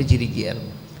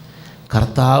വിഷമിച്ചിരിക്കുകയായിരുന്നു.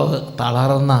 കർത്താവ്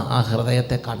തളർന്ന ആ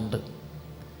ഹൃദയത്തെ കണ്ട്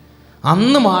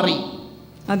അന്ന് മാറി.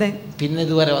 അതെ, പിന്നെ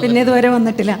ഇതുവരെ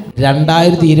വന്നിട്ടില്ല.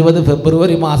 2020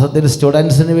 ഫെബ്രുവരി മാസത്തിൽ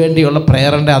സ്റ്റുഡൻസിന് വേണ്ടിയുള്ള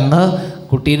പ്രേയറിൻ്റെ അന്ന്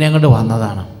കുട്ടീനെ കൊണ്ട്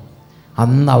വന്നതാണ്.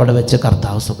 അന്ന് അവിടെ വെച്ച്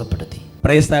കർത്താവ് സുഖപ്പെടുത്തി.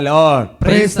 Praise the Lord,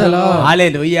 praise the Lord,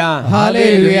 hallelujah,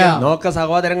 hallelujah. നോക്ക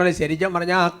സഹോദരങ്ങളെ, ശരിക്കും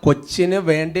പറഞ്ഞാൽ ആ കൊച്ചിന്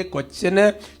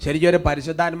ശരിക്കും ഒരു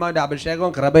പരിശുദ്ധാത്മാവിൻ്റെ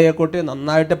അഭിഷേകവും കൃപയെ കൂട്ടി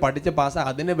നന്നായിട്ട് പഠിച്ച് പാസ്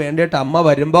അതിന് വേണ്ടിയിട്ട് അമ്മ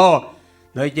വരുമ്പോൾ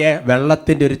നോക്കിയേ,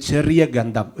 വെള്ളത്തിൻ്റെ ഒരു ചെറിയ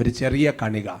ഗന്ധം, ഒരു ചെറിയ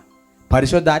കണിക,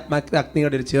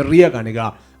 പരിശുദ്ധാത്മാഗ്നിയുടെ ഒരു ചെറിയ കണിക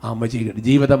അമ്മച്ചിക്ക്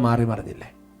ജീവിതം മാറി മറിഞ്ഞില്ലേ.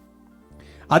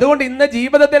 അതുകൊണ്ട് ഇന്ന്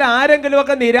ജീവിതത്തിൽ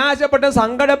ആരെങ്കിലുമൊക്കെ നിരാശപ്പെട്ട്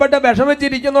സങ്കടപ്പെട്ട്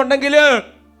വിഷമിച്ചിരിക്കുന്നുണ്ടെങ്കിൽ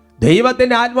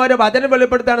ദൈവത്തിൻ്റെ ആത്മാവിന്റെ വചനം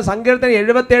വെളിപ്പെടുത്താണ്. സങ്കീർത്തനം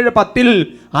 77:10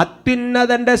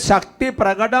 അത്യുന്നതന്റെ ശക്തി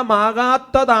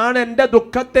പ്രകടമാകാത്തതാണ് എൻ്റെ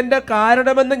ദുഃഖത്തിൻ്റെ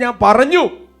കാരണമെന്ന് ഞാൻ പറഞ്ഞു.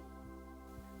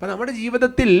 അപ്പം നമ്മുടെ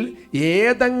ജീവിതത്തിൽ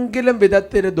ഏതെങ്കിലും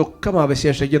വിധത്തിൽ ദുഃഖം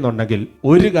അവശേഷിക്കുന്നുണ്ടെങ്കിൽ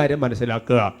ഒരു കാര്യം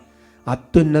മനസ്സിലാക്കുക,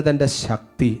 അത്യുന്നതന്റെ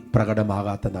ശക്തി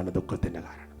പ്രകടമാകാത്തതാണ് ദുഃഖത്തിൻ്റെ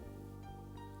കാരണം.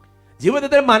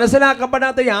 ജീവിതത്തിൽ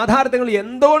മനസ്സിലാക്കപ്പെടാത്ത യാഥാർത്ഥ്യങ്ങൾ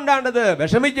എന്തുകൊണ്ടാണിത്?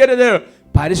 വിഷമിക്കരുത്.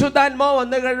 പരിശുദ്ധാത്മാവ്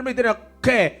വന്നു കഴിയുമ്പോൾ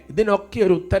ഇതിനൊക്കെ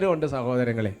ഒരു ഉത്തരവുണ്ട്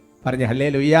സഹോദരങ്ങളെ. പറഞ്ഞ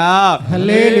ഹല്ലേലൂയാ,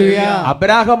 ഹല്ലേലൂയ.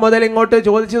 അബ്രാഹാം മുതൽ ഇങ്ങോട്ട്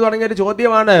ചോദിച്ചു തുടങ്ങിയ ഒരു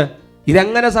ചോദ്യമാണ്,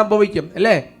 ഇതെങ്ങനെ സംഭവിക്കും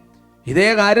അല്ലേ? ഇതേ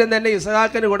കാര്യം തന്നെ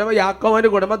ഇസ്ഹാക്കിന് കുടുംബം, യാക്കോബിന്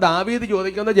കുടുംബം, ദാവീദ്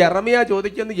ചോദിക്കുന്നു, ജെറമിയ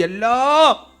ചോദിക്കുന്നു, എല്ലാ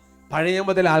പഴയ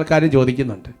നിയമത്തിലെ ആൾക്കാരും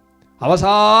ചോദിക്കുന്നുണ്ട്.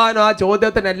 അവസാനം ആ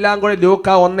ചോദ്യത്തിനെല്ലാം കൂടി ലൂക്ക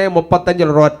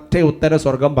 1:35 ഒറ്റ ഉത്തരം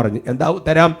സ്വർഗം പറഞ്ഞു. എന്താ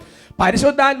ഉത്തരം?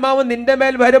 പരിശുദ്ധാത്മാവ് നിന്റെ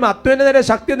മേൽ വരും, അത്യുന്നതന്റെ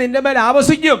ശക്തി നിന്റെ മേൽ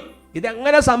ആവസിക്കും.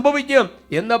 ഇതെങ്ങനെ സംഭവിക്കും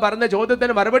എന്ന് പറഞ്ഞ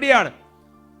ചോദ്യത്തിന് മറുപടിയാണ്.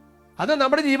 അത്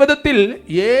നമ്മുടെ ജീവിതത്തിൽ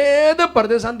ഏത്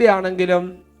പ്രതിസന്ധി ആണെങ്കിലും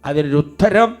അതിനൊരു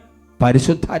ഉത്തരം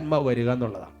പരിശുദ്ധാത്മാവ് വരിക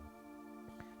എന്നുള്ളതാണ്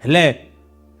അല്ലേ?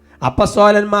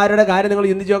 അപ്പസ്തോലന്മാരുടെ കാര്യം നിങ്ങൾ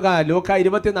ചിന്തിച്ചു നോക്കുക. ലൂക്ക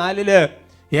 24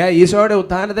 ഈശോയുടെ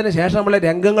ഉത്ഥാനത്തിന് ശേഷമുള്ള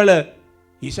രംഗങ്ങൾ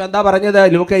ഈശോ എന്താ പറഞ്ഞത്?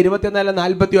 ലൂക്ക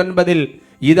 24:49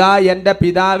 ഇതാ എൻ്റെ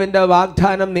പിതാവിൻ്റെ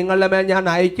വാഗ്ദാനം നിങ്ങളുടെ മേൽ ഞാൻ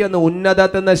അയക്കുന്ന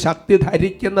ഉന്നതത്തിൽ നിന്ന് ശക്തി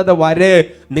ധരിക്കുന്നത് വരെ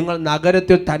നിങ്ങൾ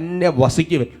നഗരത്തിൽ തന്നെ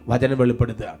വസിക്കും. വചനം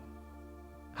വെളിപ്പെടുത്തുക.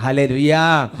 Hallelujah,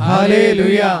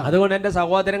 hallelujah. അതുകൊണ്ട് എൻ്റെ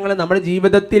സഹോദരങ്ങൾ, നമ്മുടെ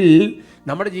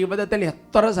ജീവിതത്തിൽ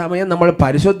എത്ര സമയം നമ്മൾ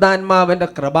പരിശുദ്ധാത്മാവിൻ്റെ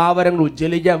കൃപാവരങ്ങൾ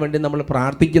ഉജ്ജ്വലിക്കാൻ വേണ്ടി നമ്മൾ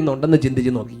പ്രാർത്ഥിക്കുന്നുണ്ടെന്ന്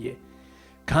ചിന്തിച്ച് നോക്കിയേ.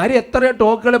 കാര്യം എത്രയോ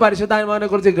ടോക്കുകൾ പരിശുദ്ധാത്മാവിനെ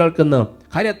കുറിച്ച് കേൾക്കുന്നു,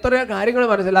 കാര്യം എത്രയോ കാര്യങ്ങൾ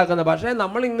മനസ്സിലാക്കുന്നു. പക്ഷേ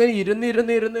നമ്മൾ ഇങ്ങനെ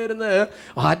ഇരുന്ന്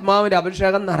ആത്മാവിൻ്റെ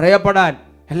അഭിഷേകം നിറയപ്പെടാൻ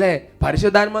അല്ലേ,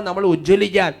 പരിശുദ്ധാത്മാവ് നമ്മൾ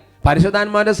ഉജ്ജ്വലിക്കാൻ,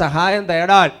 പരിശുദ്ധാത്മാവിൻ്റെ സഹായം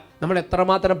തേടാൻ നമ്മൾ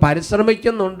എത്രമാത്രം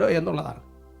പരിശ്രമിക്കുന്നുണ്ട് എന്നുള്ളതാണ്.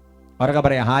 അവരൊക്കെ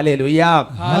പറയാം ഹല്ലേലൂയ,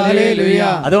 ഹല്ലേലൂയ.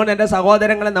 അതുകൊണ്ട് എൻ്റെ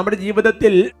സഹോദരങ്ങളെ, നമ്മുടെ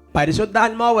ജീവിതത്തിൽ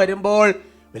പരിശുദ്ധാത്മാവ് വരുമ്പോൾ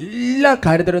എല്ലാ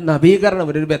കാര്യത്തിലും നവീകരണം,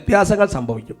 ഒരു വ്യത്യാസങ്ങൾ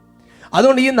സംഭവിക്കും.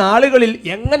 അതുകൊണ്ട് ഈ നാളുകളിൽ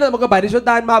എങ്ങനെ നമുക്ക്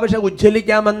പരിശുദ്ധാത്മാഭിഷേകം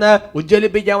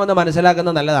ഉജ്ജ്വലിപ്പിക്കാമെന്ന്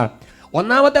മനസ്സിലാക്കുന്നത് നല്ലതാണ്.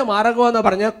 ഒന്നാമത്തെ മാർഗം എന്ന്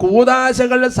പറഞ്ഞാൽ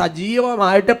കൂദാശകളിൽ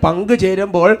സജീവമായിട്ട്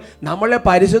പങ്കുചേരുമ്പോൾ നമ്മളെ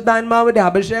പരിശുദ്ധാത്മാവിൻ്റെ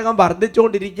അഭിഷേകം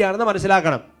വർദ്ധിച്ചുകൊണ്ടിരിക്കുകയാണെന്ന്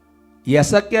മനസ്സിലാക്കണം.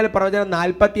 യെസക്കേൽ പ്രവചനം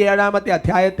 47-ാമത്തെ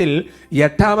അധ്യായത്തിൽ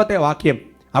 8-ാമത്തെ വാക്യം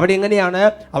അവിടെ എങ്ങനെയാണ്?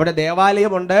 അവിടെ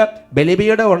ദേവാലയമുണ്ട്,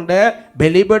 ബലിപീഠമുണ്ട്,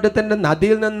 ബലിപീഠത്തിൻ്റെ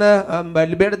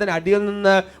ബലിപീഠത്തിൻ്റെ അടിയിൽ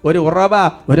നിന്ന് ഒരു ഉറവ,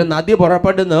 ഒരു നദി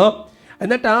പുറപ്പെടുന്നു.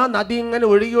 എന്നിട്ട് ആ നദി ഇങ്ങനെ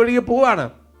ഒഴുകി പോവാണ്.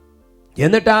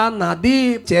 എന്നിട്ട് ആ നദി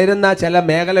ചേരുന്ന ചില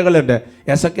മേഖലകളുണ്ട്.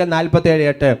 യെസക്കേൽ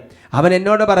 47:8 അവൻ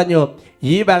എന്നോട് പറഞ്ഞു,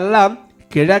 ഈ വെള്ളം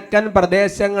കിഴക്കൻ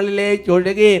പ്രദേശങ്ങളിലേക്ക്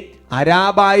ഒഴുകി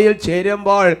അരാബായിൽ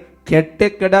ചേരുമ്പോൾ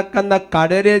കെട്ടിക്കിടക്കുന്ന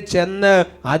കടലിൽ ചെന്ന്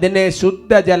അതിനെ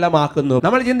ശുദ്ധജലമാക്കുന്നു.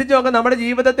 നമ്മൾ ചിന്തിച്ചു നോക്കാം, നമ്മുടെ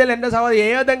ജീവിതത്തിൽ എൻ്റെ സഹോദരൻ,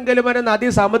 ഏതെങ്കിലും ഒരു നദി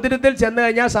സമുദ്രത്തിൽ ചെന്ന്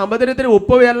കഴിഞ്ഞാൽ സമുദ്രത്തിൽ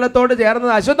ഉപ്പ് വെള്ളത്തോട്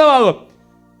ചേർന്നത് അശുദ്ധമാകും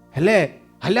അല്ലേ?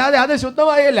 അല്ലാതെ അത്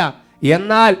ശുദ്ധമായല്ല.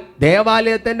 എന്നാൽ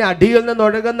ദേവാലയത്തിൻ്റെ അടിയിൽ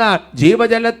നിന്നൊഴുകുന്ന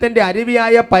ജീവജലത്തിൻ്റെ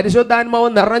അരുവിയായ പരിശുദ്ധാത്മാവ്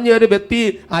നിറഞ്ഞ ഒരു വ്യക്തി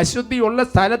അശുദ്ധിയുള്ള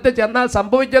സ്ഥലത്ത് ചെന്നാൽ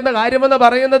സംഭവിക്കുന്ന കാര്യമെന്ന്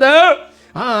പറയുന്നത്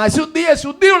ആ അശുദ്ധിയെ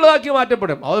ശുദ്ധിയുള്ളതാക്കി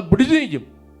മാറ്റപ്പെടും, അത് പിടിച്ചു നിൽക്കും.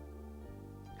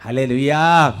 Hallelujah,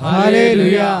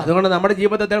 hallelujah. അതുകൊണ്ട് നമ്മുടെ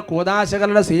ജീവിതത്തിൽ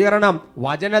കൂദാശകളുടെ സ്വീകരണം,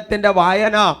 വചനത്തിൻ്റെ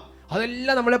വായന,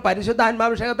 അതെല്ലാം നമ്മളെ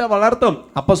പരിശുദ്ധാത്മാഭിഷേകത്തെ വളർത്തും.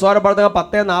 അപ്പോസ്തലപ്രവർത്തനം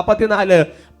 10:44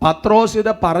 പത്രോസ്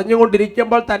ഇത്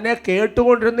പറഞ്ഞുകൊണ്ടിരിക്കുമ്പോൾ തന്നെ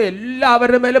കേട്ടുകൊണ്ടിരുന്ന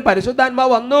എല്ലാവരുടെ മേലും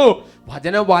പരിശുദ്ധാത്മാവ് വന്നു.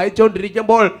 വചനം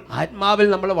വായിച്ചുകൊണ്ടിരിക്കുമ്പോൾ ആത്മാവിൽ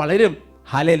നമ്മൾ വളരും.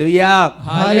 ഹല്ലേലൂയ.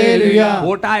 ഹല്ലേലൂയ.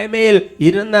 കൂട്ടായ്മയിൽ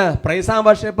ഇരുന്ന് പ്രൈസ് ആൻഡ്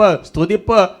വർഷിപ്പ്,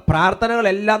 സ്തുതിപ്പ്,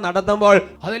 പ്രാർത്ഥനകളെല്ലാം നടത്തുമ്പോൾ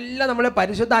അതെല്ലാം നമ്മളെ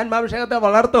പരിശുദ്ധാത്മാഭിഷേകത്തെ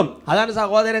വളർത്തും. അതാണ്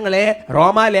സഹോദരങ്ങളെ,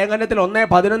 റോമാ ലേഖനത്തിൽ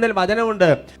 1:11 വചനമുണ്ട്,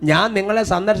 ഞാൻ നിങ്ങളെ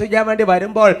സന്ദർശിക്കാൻ വേണ്ടി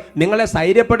വരുമ്പോൾ നിങ്ങളെ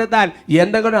സ്ഥൈര്യപ്പെടുത്താൻ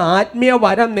എന്തെങ്കിലും ആത്മീയ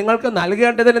വരം നിങ്ങൾക്ക്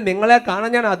നൽകേണ്ടതിന് നിങ്ങളെ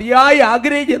കാണാൻ ഞാൻ അതിയായി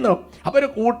ആഗ്രഹിക്കുന്നു. അപ്പൊ ഒരു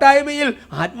കൂട്ടായ്മയിൽ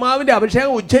ആത്മാവിന്റെ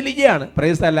അഭിഷേകം ഉജ്ജ്വലിക്കുകയാണ്.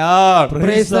 Praise the Lord.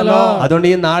 Praise the Lord. അതുകൊണ്ട്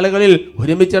ഈ നാളുകളിൽ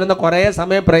ഒരുമിച്ചിരുന്ന കുറേ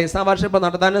സമയം പ്രൈസ് ആൻഡ് വർഷിപ്പ്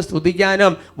നടത്താനും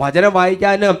സ്തുതിക്കാനും വചനം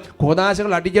വായിക്കാനും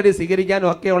കൂദാശകൾ അടിക്കടി സ്വീകരിക്കാനും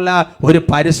ഒക്കെയുള്ള ഒരു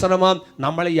പരിശ്രമം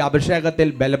നമ്മൾ ഈ അഭിഷേകത്തിൽ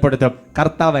ബലപ്പെടുത്തും.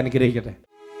 കർത്താവ് അനുഗ്രഹിക്കട്ടെ.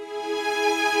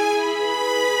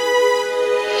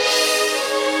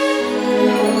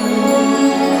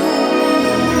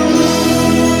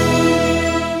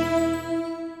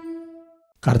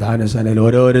 കർത്താനുസനയിൽ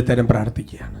ഓരോരുത്തരും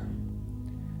പ്രാർത്ഥിക്കുകയാണ്.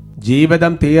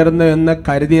 ജീവിതം തീർന്നു എന്ന്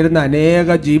കരുതിയിരുന്ന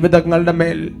അനേക ജീവിതങ്ങളുടെ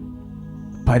മേൽ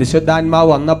പരിശുദ്ധാത്മാവ്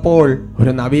വന്നപ്പോൾ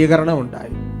ഒരു നവീകരണം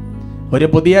ഉണ്ടായി, ഒരു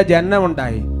പുതിയ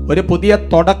ജനനമുണ്ടായി, ഒരു പുതിയ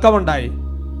തുടക്കമുണ്ടായി.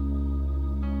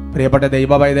 പ്രിയപ്പെട്ട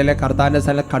ദൈവ പൈതലെ, കർത്താവിന്റെ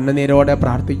സ്ഥലം കണ്ണുനീരോടെ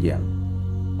പ്രാർത്ഥിക്കുകയാണ്.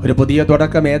 ഒരു പുതിയ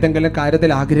തുടക്കം ഏതെങ്കിലും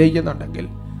കാര്യത്തിൽ ആഗ്രഹിക്കുന്നുണ്ടെങ്കിൽ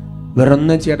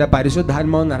വെറൊന്നും ചെയ്യേണ്ട,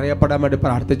 പരിശുദ്ധാത്മാവ് നിറയപ്പെടാൻ വേണ്ടി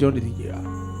പ്രാർത്ഥിച്ചുകൊണ്ടിരിക്കുക.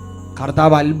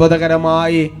 കർത്താവ്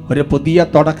അത്ഭുതകരമായി ഒരു പുതിയ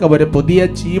തുടക്കം, ഒരു പുതിയ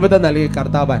ജീവിതം നൽകി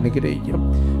കർത്താവ് അനുഗ്രഹിക്കും.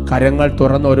 കരങ്ങൾ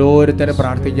തുറന്ന് ഓരോരുത്തരും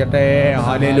പ്രാർത്ഥിക്കട്ടെ.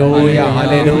 Hallelujah,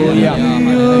 hallelujah.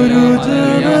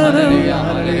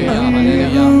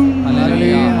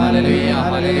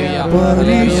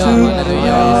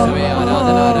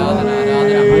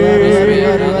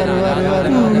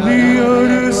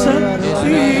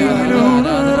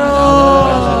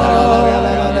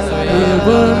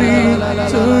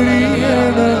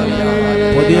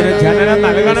 പുതിയൊരു ജനനം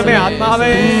നൽകണമേ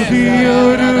ആത്മാവേ.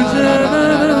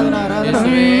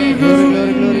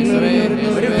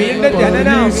 ഒരു വീണ്ടും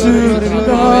ജനനം,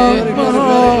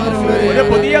 ഒരു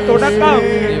പുതിയ തുടക്കം.